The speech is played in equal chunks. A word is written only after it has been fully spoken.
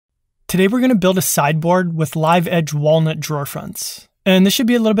Today we're going to build a sideboard with live edge walnut drawer fronts. And this should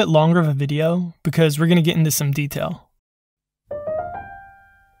be a little bit longer of a video because we're going to get into some detail.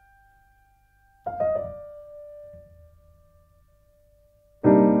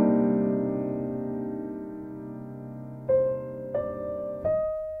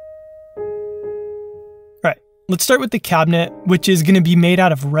 Alright, let's start with the cabinet, which is going to be made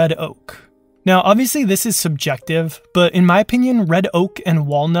out of red oak. Now, obviously this is subjective, but in my opinion, red oak and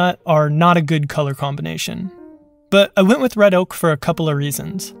walnut are not a good color combination. But I went with red oak for a couple of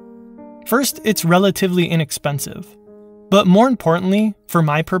reasons. First, it's relatively inexpensive. But more importantly, for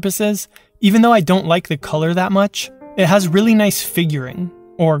my purposes, even though I don't like the color that much, it has really nice figuring,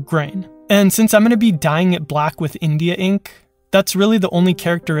 or grain. And since I'm going to be dyeing it black with India ink, that's really the only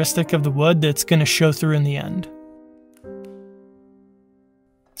characteristic of the wood that's going to show through in the end.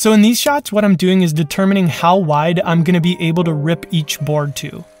 So in these shots, what I'm doing is determining how wide I'm going to be able to rip each board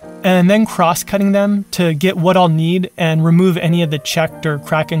to, and then cross-cutting them to get what I'll need and remove any of the checked or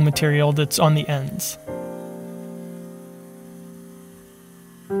cracking material that's on the ends.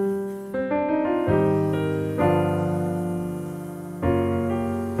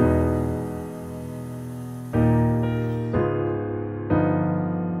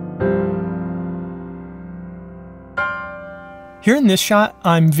 Here in this shot,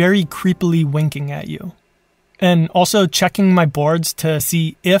 I'm very creepily winking at you, and also checking my boards to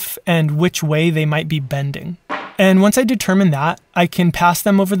see if and which way they might be bending. And once I determine that, I can pass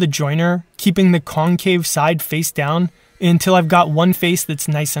them over the joiner, keeping the concave side face down until I've got one face that's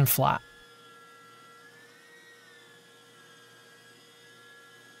nice and flat.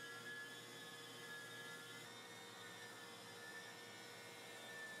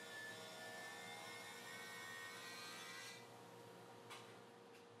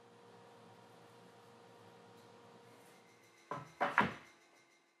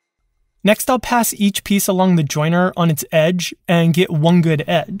 Next, I'll pass each piece along the joiner on its edge and get one good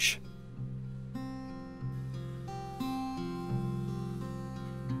edge.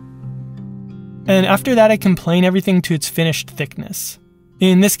 And after that, I can plane everything to its finished thickness.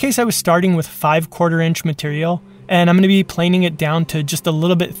 In this case, I was starting with 5/4 inch material, and I'm going to be planing it down to just a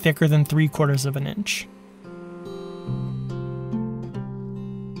little bit thicker than 3/4 of an inch.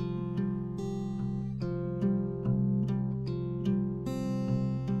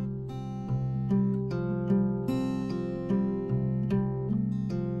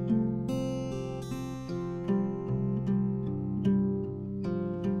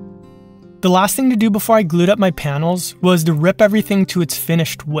 The last thing to do before I glued up my panels was to rip everything to its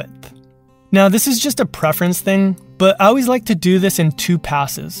finished width. Now this is just a preference thing, but I always like to do this in 2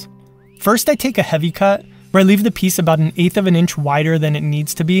 passes. First I take a heavy cut, where I leave the piece about 1/8 of an inch wider than it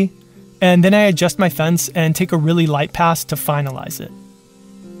needs to be, and then I adjust my fence and take a really light pass to finalize it.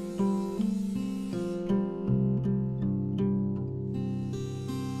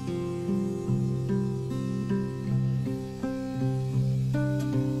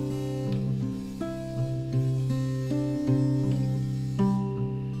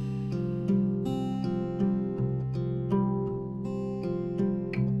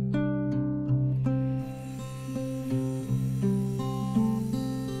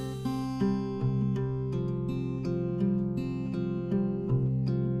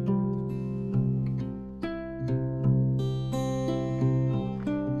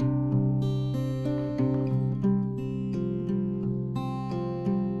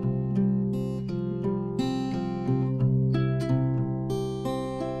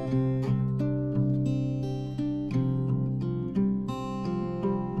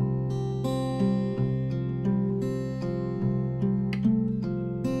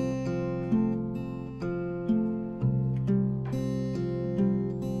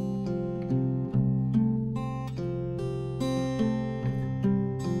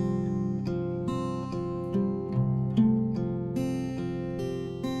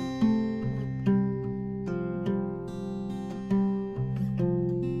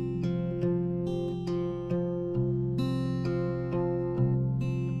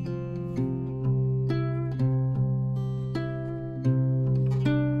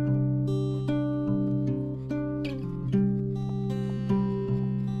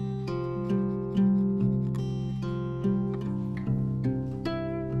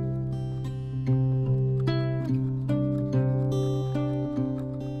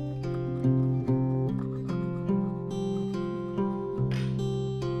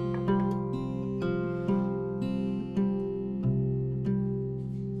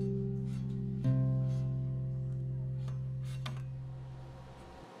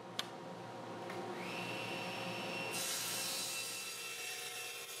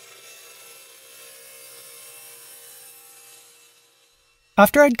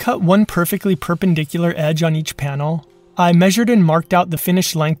 After I'd cut one perfectly perpendicular edge on each panel, I measured and marked out the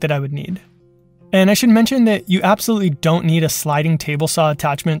finished length that I would need. And I should mention that you absolutely don't need a sliding table saw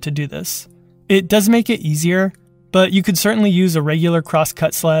attachment to do this. It does make it easier, but you could certainly use a regular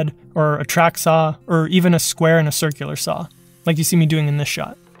cross-cut sled, or a track saw, or even a square and a circular saw, like you see me doing in this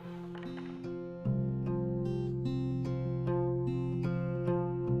shot.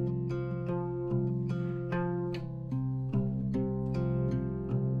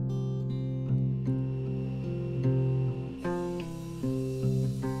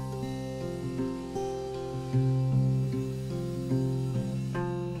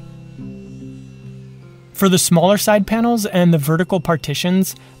 For the smaller side panels and the vertical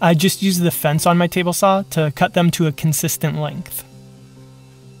partitions, I just used the fence on my table saw to cut them to a consistent length.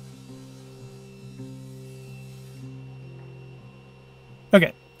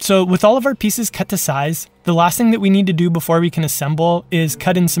 Okay, so with all of our pieces cut to size, the last thing that we need to do before we can assemble is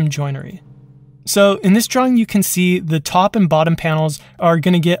cut in some joinery. So in this drawing you can see the top and bottom panels are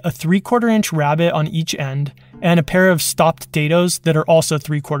going to get a 3/4 inch rabbet on each end and a pair of stopped dados that are also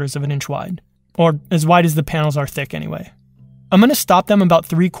 3/4 of an inch wide. Or as wide as the panels are thick anyway. I'm going to stop them about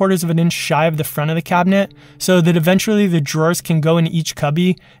 3/4 of an inch shy of the front of the cabinet so that eventually the drawers can go in each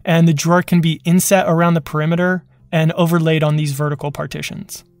cubby and the drawer can be inset around the perimeter and overlaid on these vertical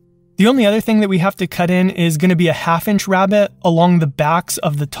partitions. The only other thing that we have to cut in is going to be a 1/2 inch rabbet along the backs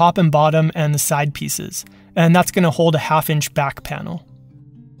of the top and bottom and the side pieces, and that's going to hold a 1/2 inch back panel.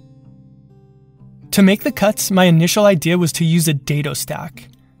 To make the cuts, my initial idea was to use a dado stack.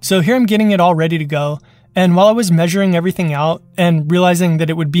 So here I'm getting it all ready to go, and while I was measuring everything out and realizing that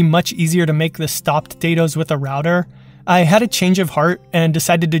it would be much easier to make the stopped dados with a router, I had a change of heart and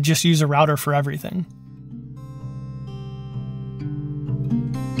decided to just use a router for everything.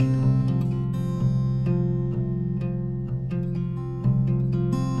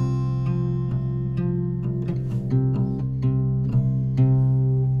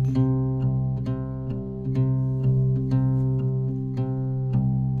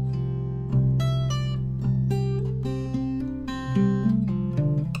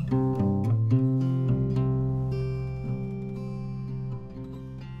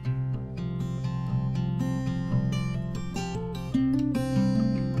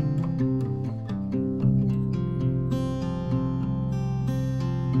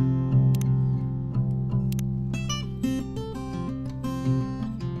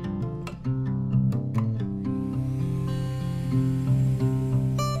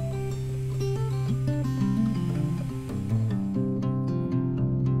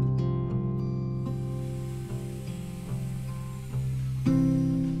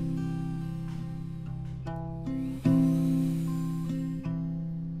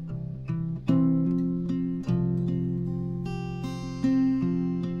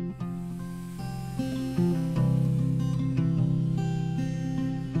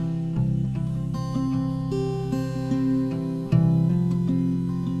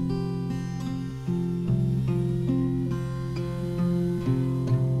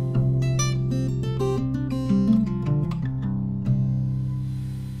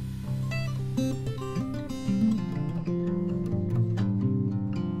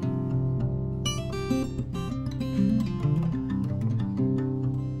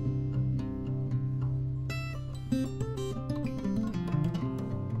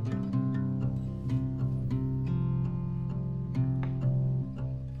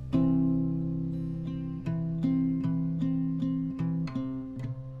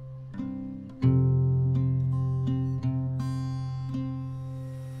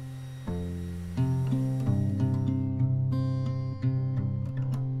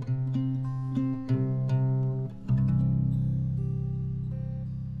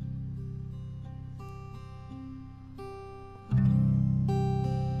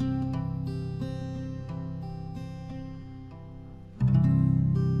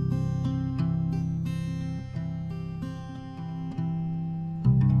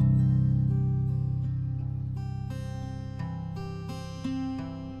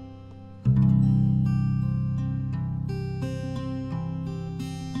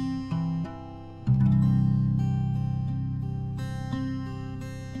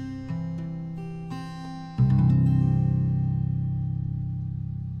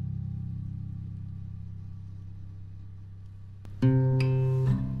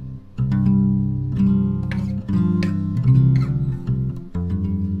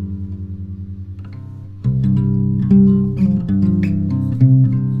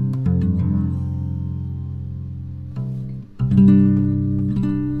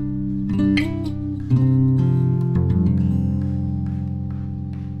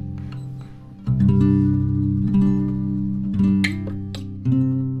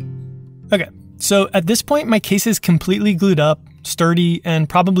 So at this point, my case is completely glued up, sturdy, and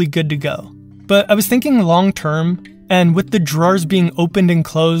probably good to go. But I was thinking long term, and with the drawers being opened and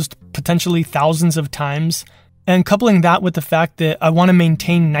closed potentially thousands of times, and coupling that with the fact that I want to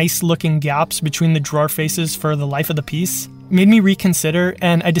maintain nice looking gaps between the drawer faces for the life of the piece, made me reconsider,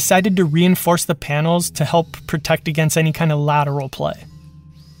 and I decided to reinforce the panels to help protect against any kind of lateral play.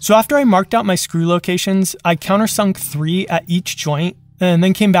 So after I marked out my screw locations, I countersunk 3 at each joint, and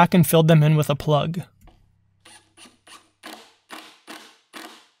then came back and filled them in with a plug.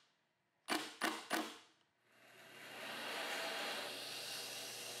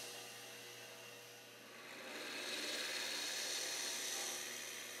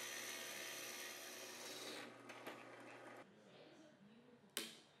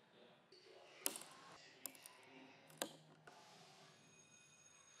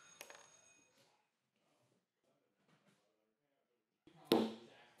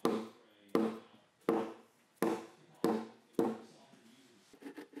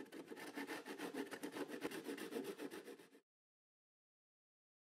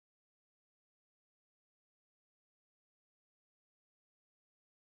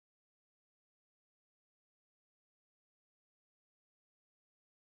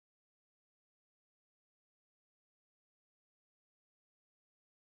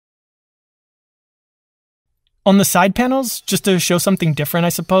 On the side panels, just to show something different I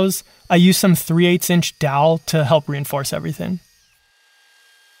suppose, I used some 3/8 inch dowel to help reinforce everything.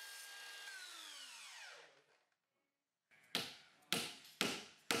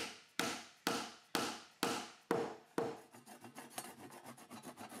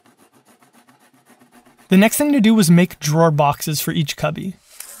 The next thing to do was make drawer boxes for each cubby.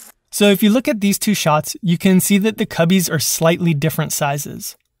 So if you look at these two shots, you can see that the cubbies are slightly different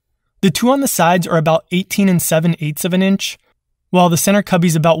sizes. The two on the sides are about 18 7/8 of an inch, while the center cubby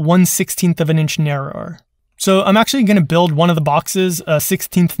is about 1/16 of an inch narrower. So I'm actually going to build one of the boxes a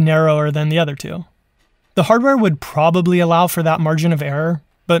 1/16 narrower than the other two. The hardware would probably allow for that margin of error,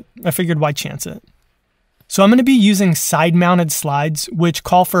 but I figured why chance it. So I'm going to be using side-mounted slides, which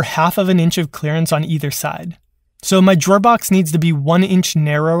call for 1/2 of an inch of clearance on either side. So my drawer box needs to be 1 inch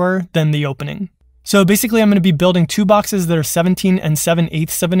narrower than the opening. So basically I'm going to be building 2 boxes that are 17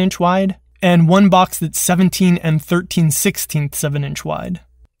 7/8 of an inch wide, and 1 box that's 17 13/16 of an inch wide.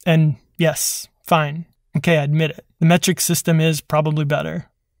 And yes, fine. Okay, I admit it. The metric system is probably better.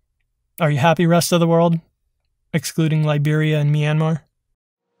 Are you happy, rest of the world? Excluding Liberia and Myanmar?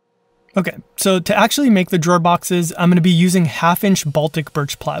 Okay, so to actually make the drawer boxes, I'm going to be using 1/2 inch Baltic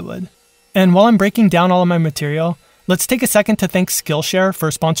birch plywood. And while I'm breaking down all of my material, let's take a second to thank Skillshare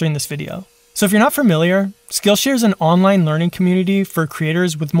for sponsoring this video. So if you're not familiar, Skillshare is an online learning community for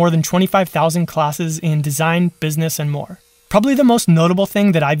creators with more than 25,000 classes in design, business, and more. Probably the most notable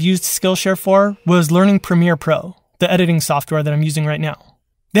thing that I've used Skillshare for was learning Premiere Pro, the editing software that I'm using right now.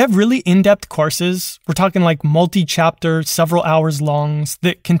 They have really in-depth courses, we're talking like multi-chapter, several hours longs,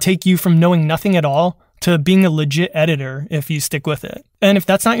 that can take you from knowing nothing at all to being a legit editor if you stick with it. And if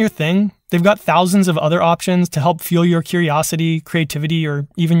that's not your thing, they've got thousands of other options to help fuel your curiosity, creativity, or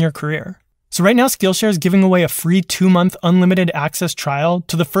even your career. So right now, Skillshare is giving away a free 2-month unlimited access trial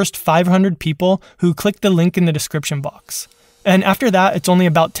to the first 500 people who click the link in the description box. And after that, it's only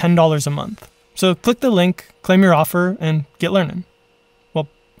about $10 a month. So click the link, claim your offer, and get learning. Well,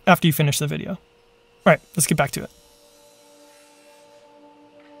 after you finish the video. All right, let's get back to it.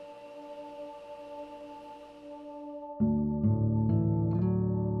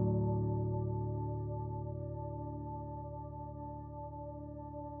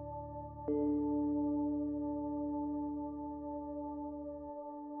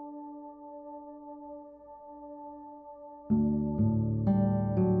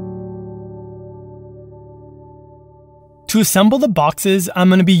 To assemble the boxes, I'm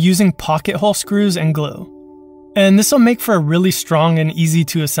going to be using pocket hole screws and glue. And this will make for a really strong and easy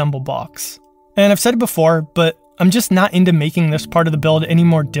to assemble box. And I've said it before, but I'm just not into making this part of the build any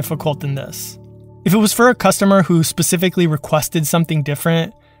more difficult than this. If it was for a customer who specifically requested something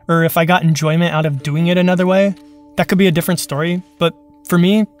different, or if I got enjoyment out of doing it another way, that could be a different story, but for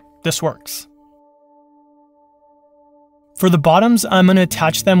me, this works. For the bottoms, I'm going to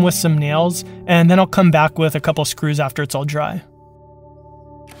attach them with some nails, and then I'll come back with a couple screws after it's all dry.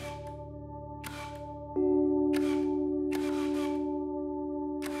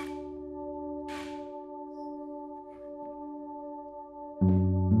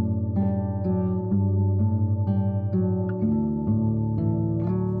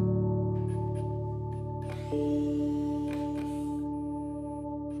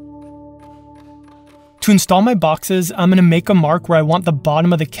 To to install my boxes, I'm going to make a mark where I want the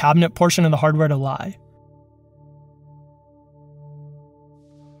bottom of the cabinet portion of the hardware to lie.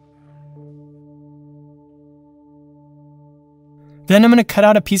 Then I'm going to cut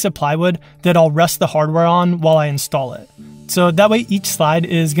out a piece of plywood that I'll rest the hardware on while I install it. So that way each slide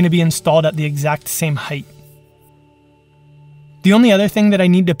is going to be installed at the exact same height. The only other thing that I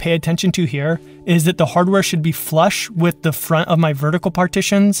need to pay attention to here is that the hardware should be flush with the front of my vertical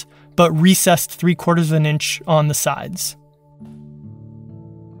partitions, but recessed 3/4 of an inch on the sides.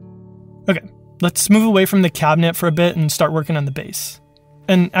 Okay, let's move away from the cabinet for a bit and start working on the base.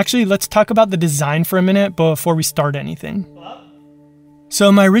 And actually, let's talk about the design for a minute before we start anything.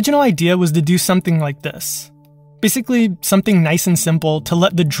 So my original idea was to do something like this. Basically, something nice and simple to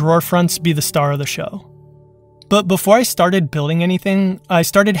let the drawer fronts be the star of the show. But before I started building anything, I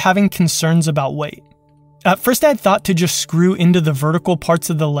started having concerns about weight. At first I had thought to just screw into the vertical parts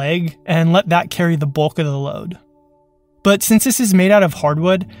of the leg and let that carry the bulk of the load. But since this is made out of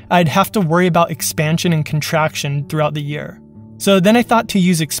hardwood, I'd have to worry about expansion and contraction throughout the year. So then I thought to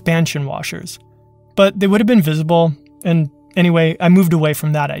use expansion washers. But they would have been visible, and anyway, I moved away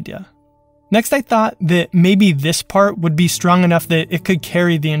from that idea. Next I thought that maybe this part would be strong enough that it could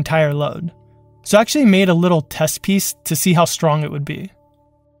carry the entire load. So I actually made a little test piece to see how strong it would be.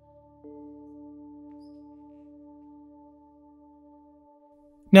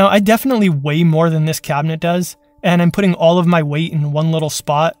 Now I definitely weigh more than this cabinet does, and I'm putting all of my weight in one little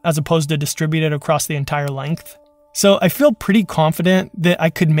spot as opposed to distributed across the entire length. So I feel pretty confident that I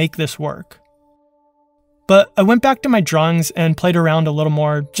could make this work. But I went back to my drawings and played around a little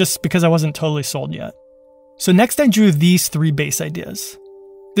more just because I wasn't totally sold yet. So next I drew these 3 base ideas.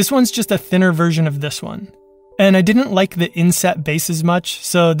 This one's just a thinner version of this one. And I didn't like the inset bases much,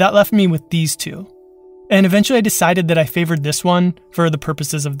 so that left me with these 2. And eventually I decided that I favored this one for the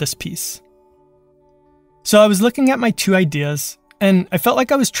purposes of this piece. So I was looking at my 2 ideas, and I felt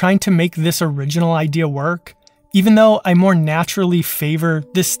like I was trying to make this original idea work, even though I more naturally favor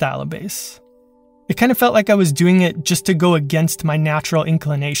this style of base. It kind of felt like I was doing it just to go against my natural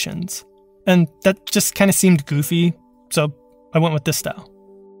inclinations. And that just kind of seemed goofy, so I went with this style.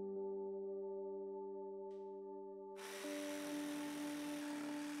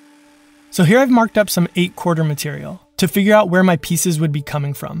 So here I've marked up some 8/4 material to figure out where my pieces would be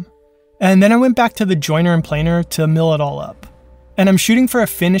coming from. And then I went back to the joiner and planer to mill it all up. And I'm shooting for a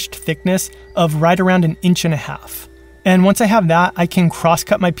finished thickness of right around 1.5 inches. And once I have that, I can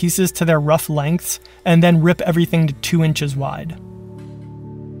cross-cut my pieces to their rough lengths and then rip everything to 2 inches wide.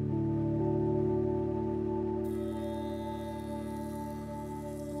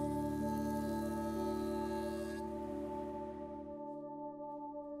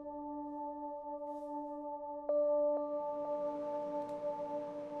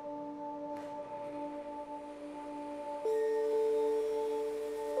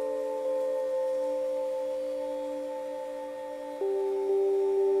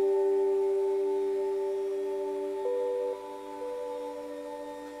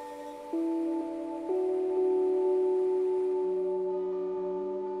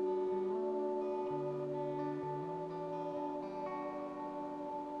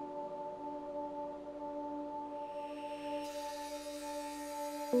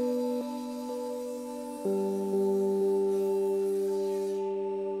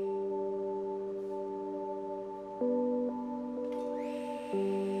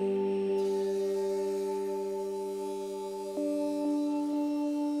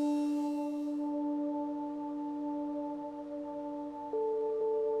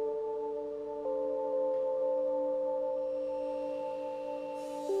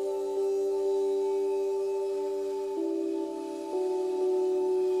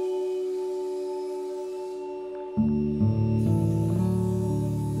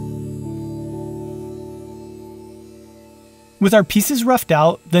 With our pieces roughed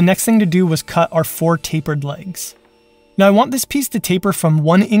out, the next thing to do was cut our 4 tapered legs. Now I want this piece to taper from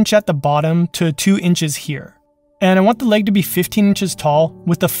 1 inch at the bottom to 2 inches here. And I want the leg to be 15 inches tall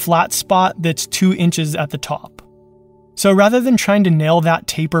with a flat spot that's 2 inches at the top. So rather than trying to nail that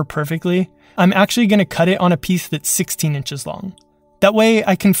taper perfectly, I'm actually going to cut it on a piece that's 16 inches long. That way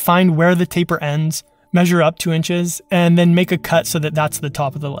I can find where the taper ends, measure up 2 inches, and then make a cut so that that's the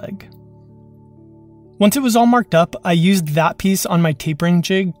top of the leg. Once it was all marked up, I used that piece on my tapering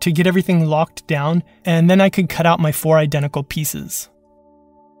jig to get everything locked down, and then I could cut out my 4 identical pieces.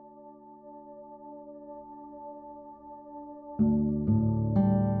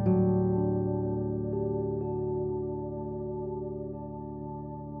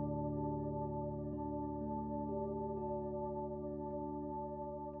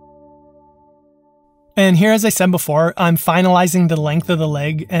 And here, as I said before, I'm finalizing the length of the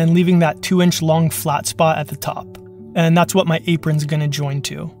leg and leaving that 2-inch long flat spot at the top. And that's what my apron's gonna join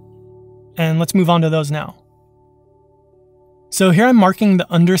to. And let's move on to those now. So here I'm marking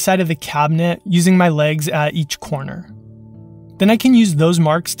the underside of the cabinet using my legs at each corner. Then I can use those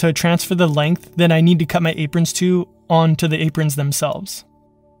marks to transfer the length that I need to cut my aprons to onto the aprons themselves.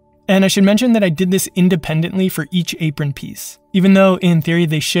 And I should mention that I did this independently for each apron piece, even though in theory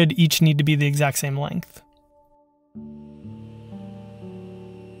they should each need to be the exact same length.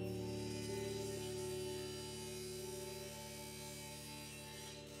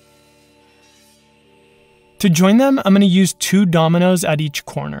 To join them, I'm going to use 2 dominoes at each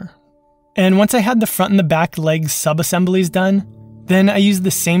corner. And once I had the front and the back leg sub-assemblies done, then I used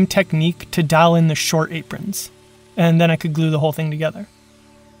the same technique to dial in the short aprons. And then I could glue the whole thing together.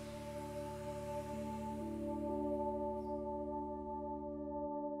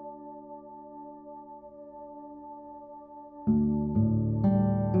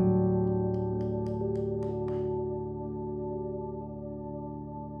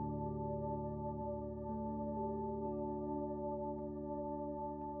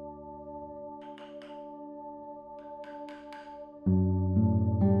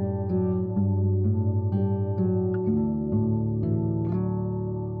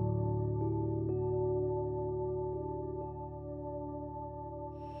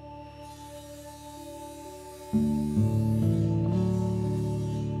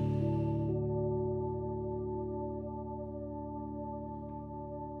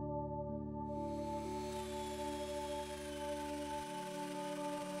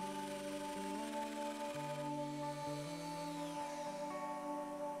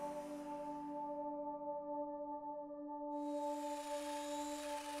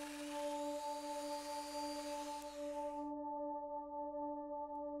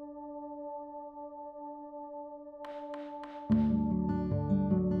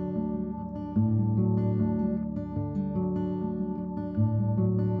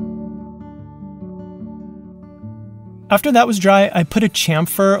 After that was dry, I put a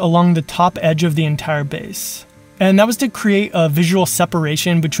chamfer along the top edge of the entire base. And that was to create a visual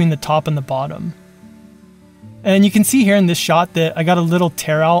separation between the top and the bottom. And you can see here in this shot that I got a little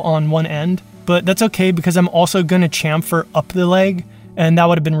tear out on one end, but that's okay because I'm also going to chamfer up the leg, and that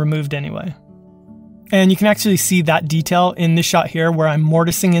would have been removed anyway. And you can actually see that detail in this shot here where I'm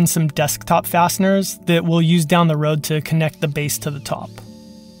mortising in some desktop fasteners that we'll use down the road to connect the base to the top.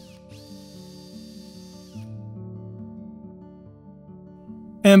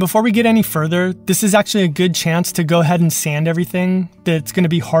 And before we get any further, this is actually a good chance to go ahead and sand everything that's going to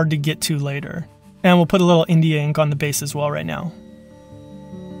be hard to get to later. And we'll put a little India ink on the base as well right now.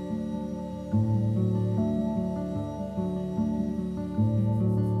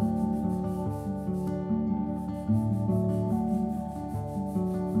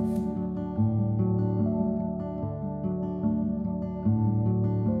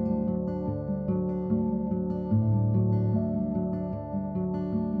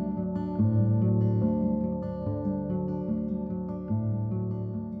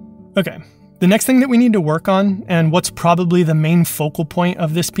 Okay, the next thing that we need to work on, and what's probably the main focal point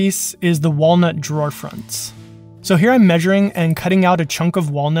of this piece, is the walnut drawer fronts. So here I'm measuring and cutting out a chunk of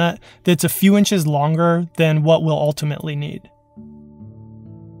walnut that's a few inches longer than what we'll ultimately need.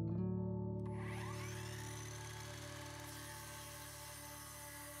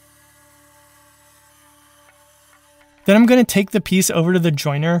 Then I'm going to take the piece over to the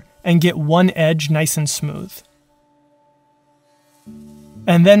joiner and get one edge nice and smooth.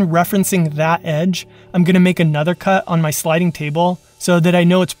 And then referencing that edge, I'm going to make another cut on my sliding table so that I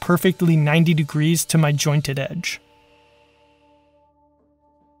know it's perfectly 90 degrees to my jointed edge.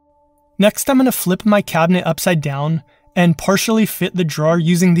 Next, I'm going to flip my cabinet upside down and partially fit the drawer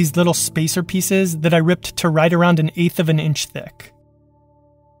using these little spacer pieces that I ripped to right around 1/8 of an inch thick.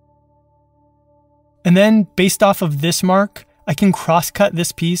 And then, based off of this mark, I can cross-cut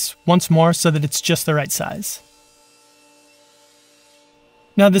this piece once more so that it's just the right size.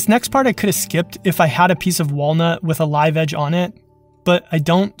 Now this next part I could have skipped if I had a piece of walnut with a live edge on it, but I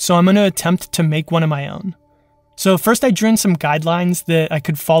don't, so I'm going to attempt to make one of my own. So first I drew in some guidelines that I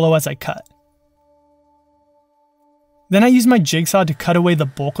could follow as I cut. Then I used my jigsaw to cut away the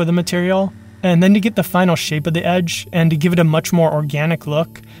bulk of the material, and then to get the final shape of the edge and to give it a much more organic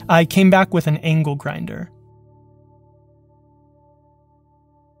look, I came back with an angle grinder.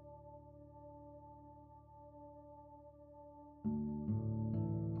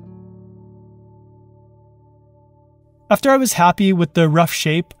 After I was happy with the rough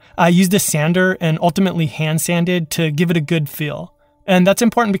shape, I used a sander and ultimately hand sanded to give it a good feel. And that's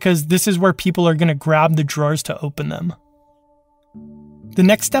important because this is where people are going to grab the drawers to open them. The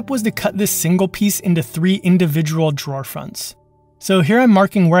next step was to cut this single piece into 3 individual drawer fronts. So here I'm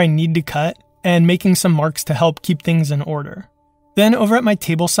marking where I need to cut and making some marks to help keep things in order. Then over at my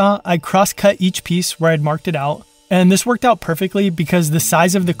table saw, I cross-cut each piece where I'd marked it out, and this worked out perfectly because the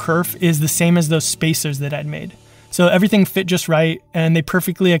size of the kerf is the same as those spacers that I'd made. So everything fit just right, and they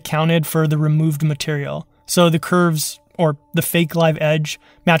perfectly accounted for the removed material. So the curves, or the fake live edge,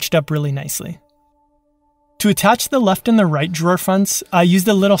 matched up really nicely. To attach the left and the right drawer fronts, I used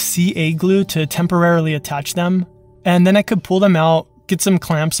a little CA glue to temporarily attach them, and then I could pull them out, get some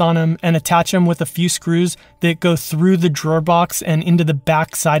clamps on them, and attach them with a few screws that go through the drawer box and into the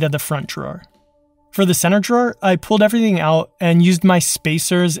back side of the front drawer. For the center drawer, I pulled everything out and used my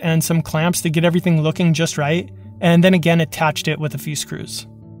spacers and some clamps to get everything looking just right, and then again attached it with a few screws.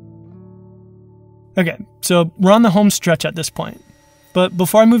 Okay, so we're on the home stretch at this point. But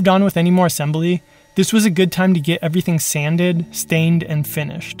before I moved on with any more assembly, this was a good time to get everything sanded, stained, and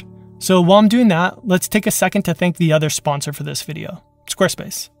finished. So while I'm doing that, let's take a second to thank the other sponsor for this video,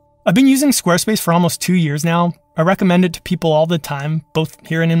 Squarespace. I've been using Squarespace for almost 2 years now. I recommend it to people all the time, both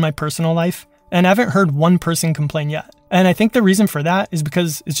here and in my personal life, and I haven't heard one person complain yet. And I think the reason for that is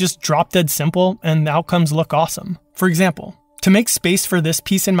because it's just drop dead simple and the outcomes look awesome. For example, to make space for this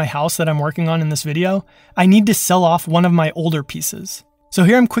piece in my house that I'm working on in this video, I need to sell off one of my older pieces. So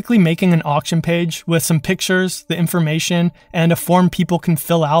here I'm quickly making an auction page with some pictures, the information, and a form people can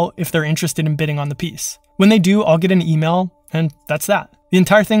fill out if they're interested in bidding on the piece. When they do, I'll get an email, and that's that. The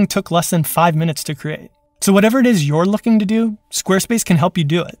entire thing took less than 5 minutes to create. So whatever it is you're looking to do, Squarespace can help you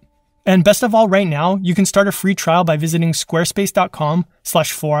do it. And best of all, right now, you can start a free trial by visiting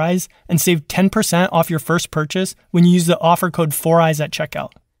squarespace.com/Foureyes and save 10% off your first purchase when you use the offer code Foureyes at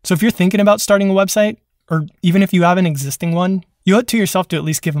checkout. So if you're thinking about starting a website, or even if you have an existing one, you owe it to yourself to at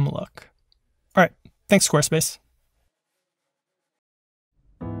least give them a look. All right, thanks Squarespace.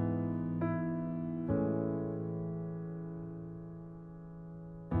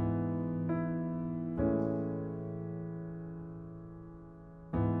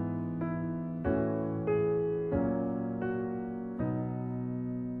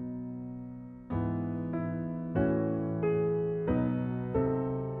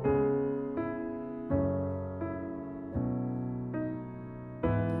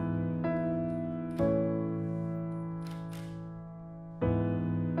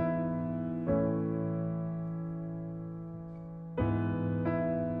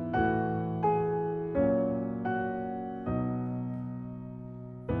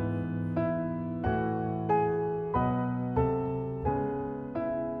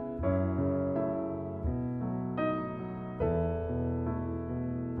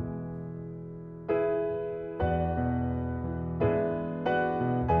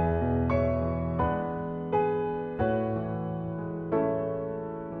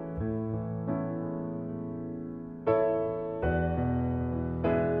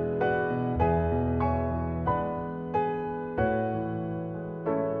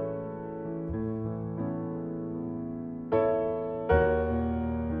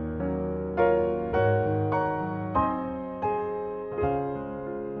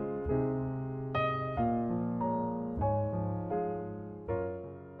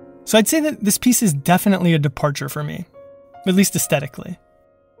 So I'd say that this piece is definitely a departure for me, at least aesthetically.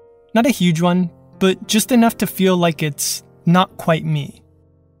 Not a huge one, but just enough to feel like it's not quite me.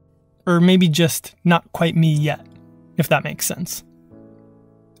 Or maybe just not quite me yet, if that makes sense.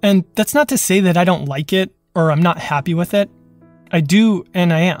 And that's not to say that I don't like it or I'm not happy with it. I do,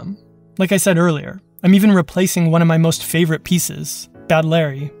 and I am. Like I said earlier, I'm even replacing one of my most favorite pieces, Bad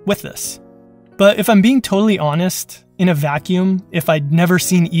Larry, with this. But if I'm being totally honest, in a vacuum, if I'd never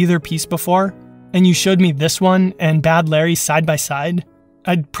seen either piece before, and you showed me this one and Bad Larry side by side,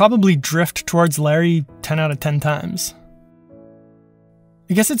 I'd probably drift towards Larry 10 out of 10 times.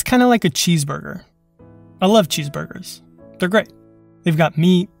 I guess it's kind of like a cheeseburger. I love cheeseburgers. They're great. They've got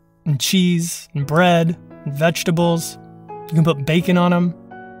meat and cheese and bread and vegetables. You can put bacon on them.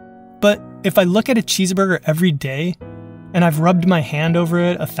 But if I look at a cheeseburger every day, and I've rubbed my hand over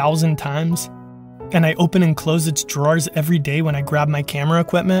it 1,000 times, and I open and close its drawers every day when I grab my camera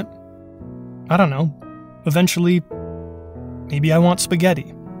equipment, I don't know, eventually, maybe I want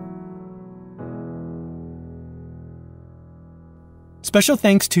spaghetti. Special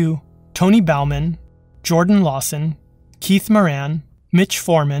thanks to Tony Bauman, Jordan Lawson, Keith Moran, Mitch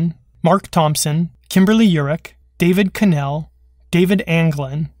Foreman, Mark Thompson, Kimberly Urich, David Cannell, David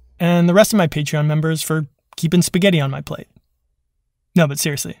Anglin, and the rest of my Patreon members for keeping spaghetti on my plate. No, but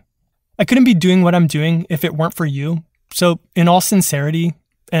seriously. I couldn't be doing what I'm doing if it weren't for you, So in all sincerity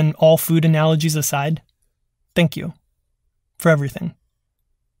and all food analogies aside, thank you for everything.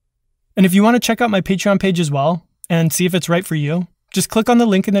 And if you want to check out my Patreon page as well and see if it's right for you, just click on the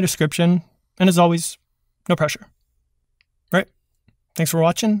link in the description. And as always, no pressure. Right? Thanks for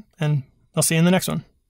watching, and I'll see you in the next one.